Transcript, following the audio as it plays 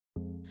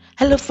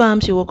Hello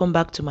fams, you're welcome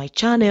back to my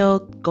channel.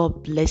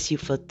 God bless you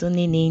for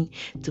tuning in.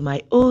 To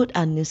my old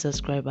and new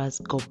subscribers,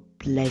 God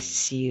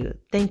bless you.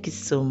 Thank you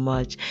so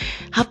much.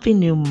 Happy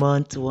new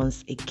month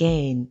once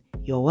again.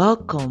 You're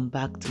welcome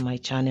back to my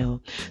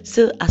channel.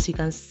 So as you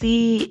can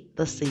see,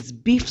 this is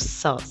beef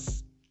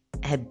sauce.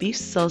 A beef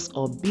sauce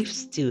or beef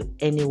stew,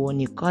 anyone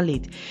you call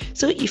it.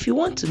 So if you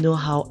want to know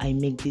how I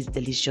make this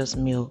delicious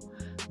meal,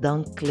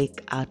 don't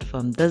click out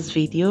from this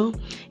video.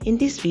 In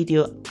this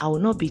video, I will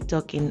not be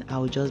talking, I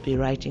will just be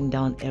writing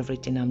down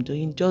everything I'm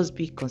doing. Just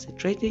be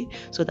concentrated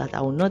so that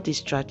I will not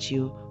distract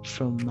you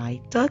from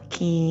my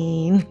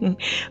talking.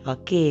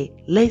 Okay,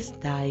 let's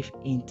dive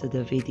into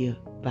the video.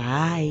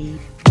 Bye.